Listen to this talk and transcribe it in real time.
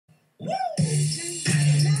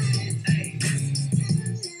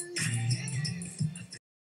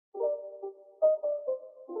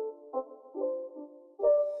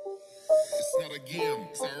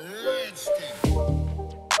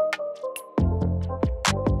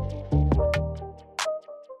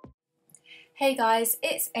Hey guys,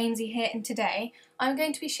 it's Ainsley here, and today I'm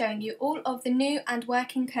going to be showing you all of the new and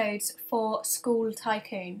working codes for School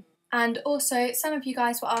Tycoon. And also, some of you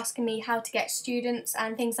guys were asking me how to get students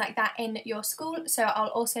and things like that in your school, so I'll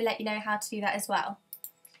also let you know how to do that as well.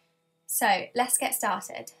 So let's get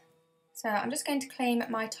started. So I'm just going to claim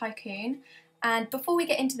my Tycoon, and before we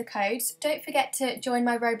get into the codes, don't forget to join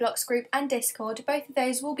my Roblox group and Discord. Both of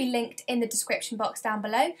those will be linked in the description box down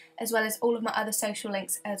below, as well as all of my other social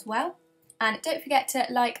links as well. And don't forget to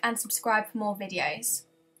like and subscribe for more videos.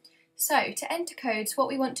 So to enter codes, what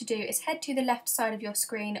we want to do is head to the left side of your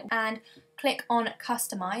screen and click on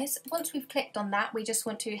Customize. Once we've clicked on that, we just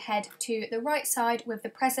want to head to the right side with the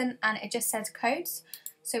present, and it just says codes.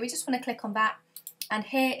 So we just want to click on that, and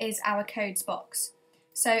here is our codes box.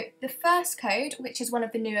 So the first code, which is one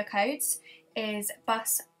of the newer codes, is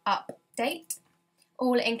bus update,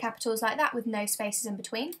 all in capitals like that with no spaces in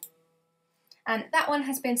between. And that one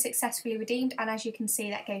has been successfully redeemed, and as you can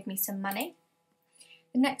see, that gave me some money.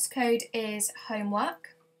 The next code is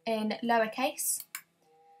homework in lowercase,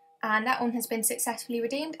 and that one has been successfully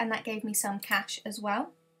redeemed, and that gave me some cash as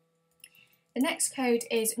well. The next code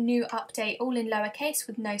is new update, all in lowercase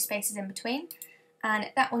with no spaces in between,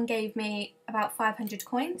 and that one gave me about 500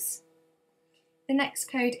 coins. The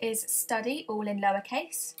next code is study, all in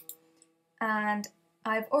lowercase, and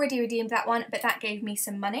I've already redeemed that one, but that gave me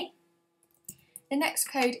some money. The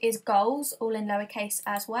next code is goals, all in lowercase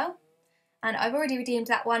as well, and I've already redeemed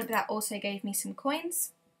that one, but that also gave me some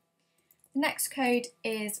coins. The next code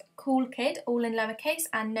is cool kid, all in lowercase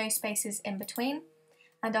and no spaces in between,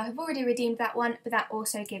 and I have already redeemed that one, but that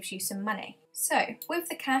also gives you some money. So with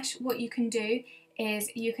the cash, what you can do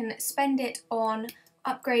is you can spend it on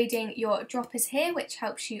upgrading your droppers here, which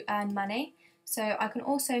helps you earn money. So I can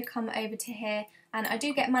also come over to here, and I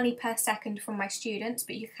do get money per second from my students,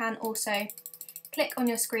 but you can also click on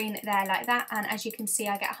your screen there like that, and as you can see,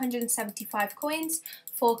 I get 175 coins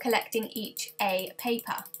for collecting each A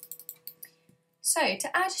paper. So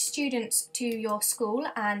to add students to your school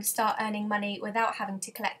and start earning money without having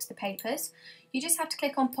to collect the papers, you just have to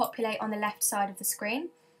click on populate on the left side of the screen,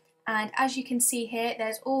 and as you can see here,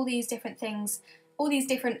 there's all these different things, all these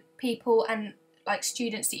different people and like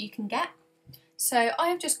students that you can get. So I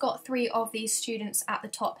have just got 3 of these students at the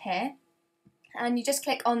top here, and you just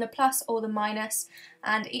click on the plus or the minus,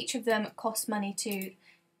 and each of them costs money to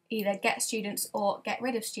either get students or get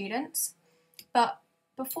rid of students. But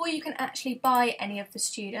before you can actually buy any of the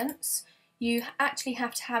students, you actually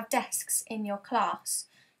have to have desks in your class.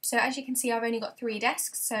 So as you can see, I've only got 3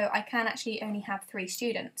 desks, so I can actually only have 3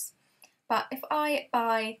 students. But if I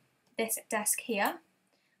buy this desk here,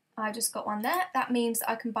 I've just got one there, that means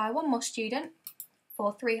that I can buy one more student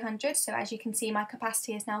for 300, so as you can see, my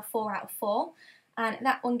capacity is now 4 out of 4, and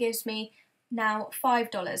that one gives me now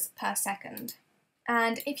 $5 per second.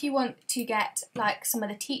 And if you want to get like some of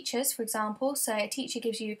the teachers, for example, so a teacher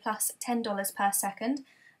gives you plus $10 per second,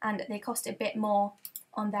 and they cost a bit more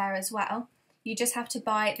on there as well. You just have to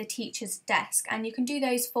buy the teacher's desk, and you can do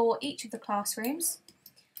those for each of the classrooms.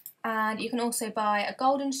 And you can also buy a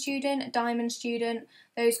golden student, a diamond student,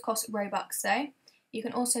 those cost Robux though. You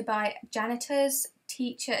can also buy janitors,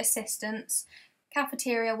 teacher assistants,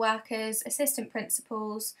 cafeteria workers, assistant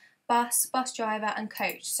principals, bus driver and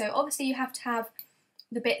coach. So obviously you have to have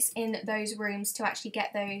the bits in those rooms to actually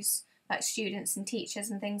get those like students and teachers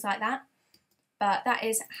and things like that. But that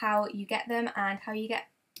is how you get them and how you get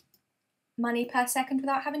money per second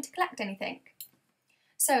without having to collect anything.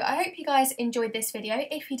 So I hope you guys enjoyed this video.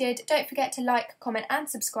 If you did, don't forget to like, comment and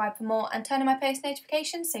subscribe for more, and turn on my post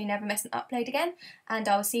notifications so you never miss an upload again, and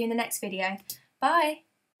I will see you in the next video. Bye!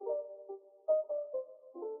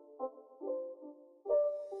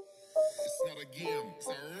 It's not a game, it's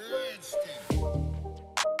a